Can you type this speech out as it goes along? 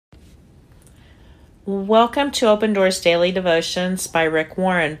Welcome to Open Doors Daily Devotions by Rick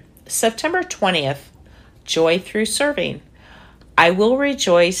Warren. September 20th, Joy Through Serving. I will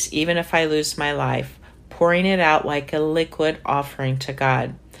rejoice even if I lose my life, pouring it out like a liquid offering to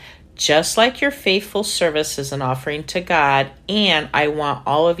God. Just like your faithful service is an offering to God, and I want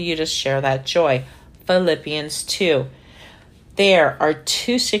all of you to share that joy. Philippians 2. There are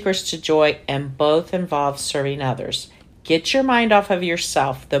two secrets to joy, and both involve serving others. Get your mind off of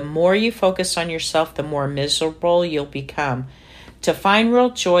yourself. The more you focus on yourself, the more miserable you'll become. To find real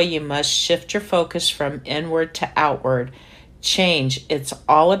joy, you must shift your focus from inward to outward. Change. It's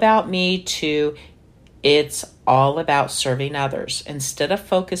all about me to it's all about serving others. Instead of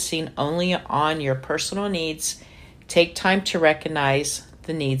focusing only on your personal needs, take time to recognize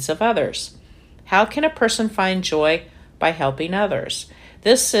the needs of others. How can a person find joy? By helping others.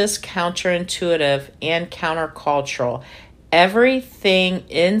 This is counterintuitive and countercultural. Everything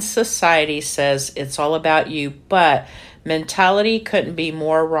in society says it's all about you, but mentality couldn't be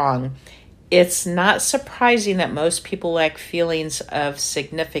more wrong. It's not surprising that most people lack feelings of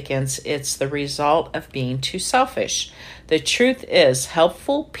significance. It's the result of being too selfish. The truth is,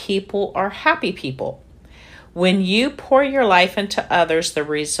 helpful people are happy people. When you pour your life into others, the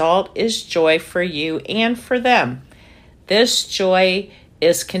result is joy for you and for them. This joy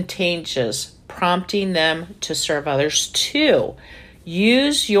is contagious, prompting them to serve others too.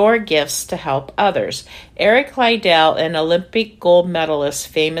 Use your gifts to help others. Eric Liddell, an Olympic gold medalist,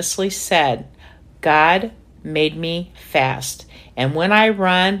 famously said, "God made me fast, and when I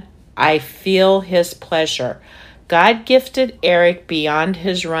run, I feel his pleasure." God gifted Eric beyond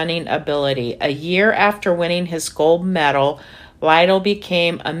his running ability. A year after winning his gold medal, Liddell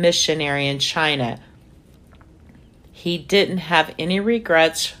became a missionary in China. He didn't have any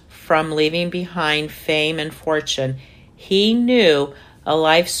regrets from leaving behind fame and fortune. He knew a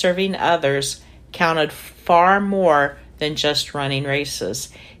life serving others counted far more than just running races.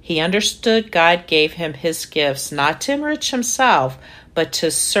 He understood God gave him his gifts not to enrich himself, but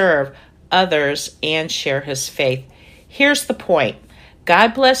to serve others and share his faith. Here's the point.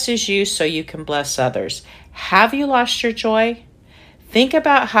 God blesses you so you can bless others. Have you lost your joy? Think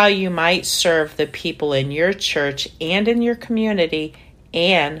about how you might serve the people in your church and in your community,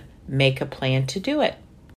 and make a plan to do it.